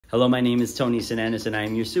Hello, my name is Tony Sinanis and I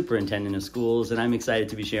am your superintendent of schools, and I'm excited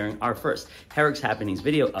to be sharing our first Herricks Happenings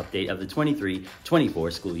video update of the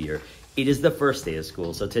 23-24 school year. It is the first day of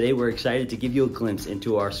school, so today we're excited to give you a glimpse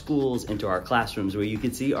into our schools, into our classrooms, where you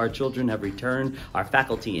can see our children have returned, our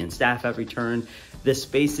faculty and staff have returned. The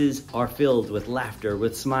spaces are filled with laughter,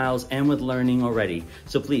 with smiles, and with learning already.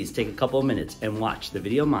 So please take a couple of minutes and watch the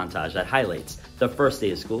video montage that highlights the first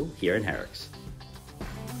day of school here in Herricks.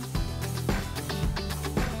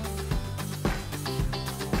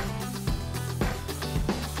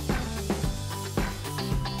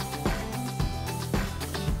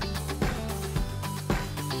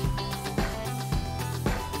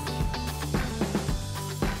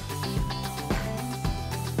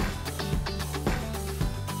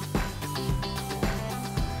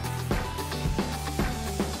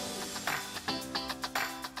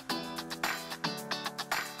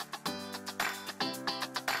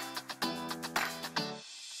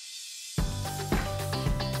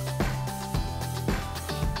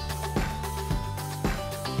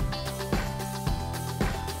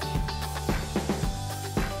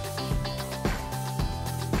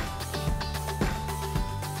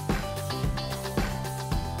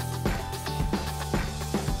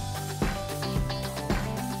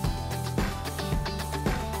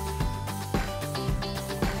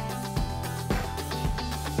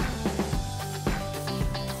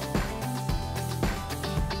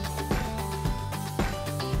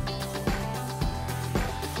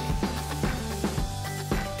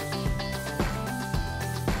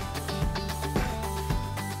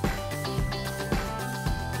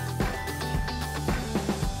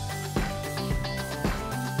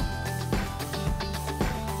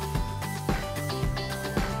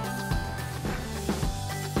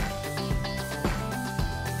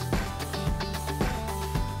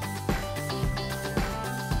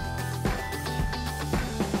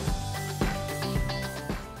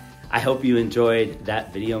 I hope you enjoyed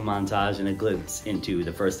that video montage and a glimpse into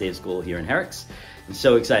the first day of school here in Herricks. I'm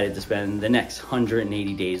so excited to spend the next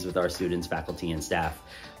 180 days with our students, faculty, and staff.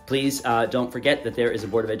 Please don't forget that there is a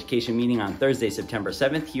Board of Education meeting on Thursday, September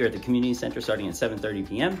 7th here at the Community Center starting at 7:30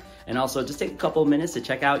 p.m. And also just take a couple of minutes to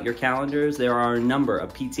check out your calendars. There are a number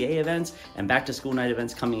of PTA events and back to school night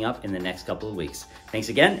events coming up in the next couple of weeks. Thanks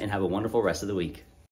again and have a wonderful rest of the week.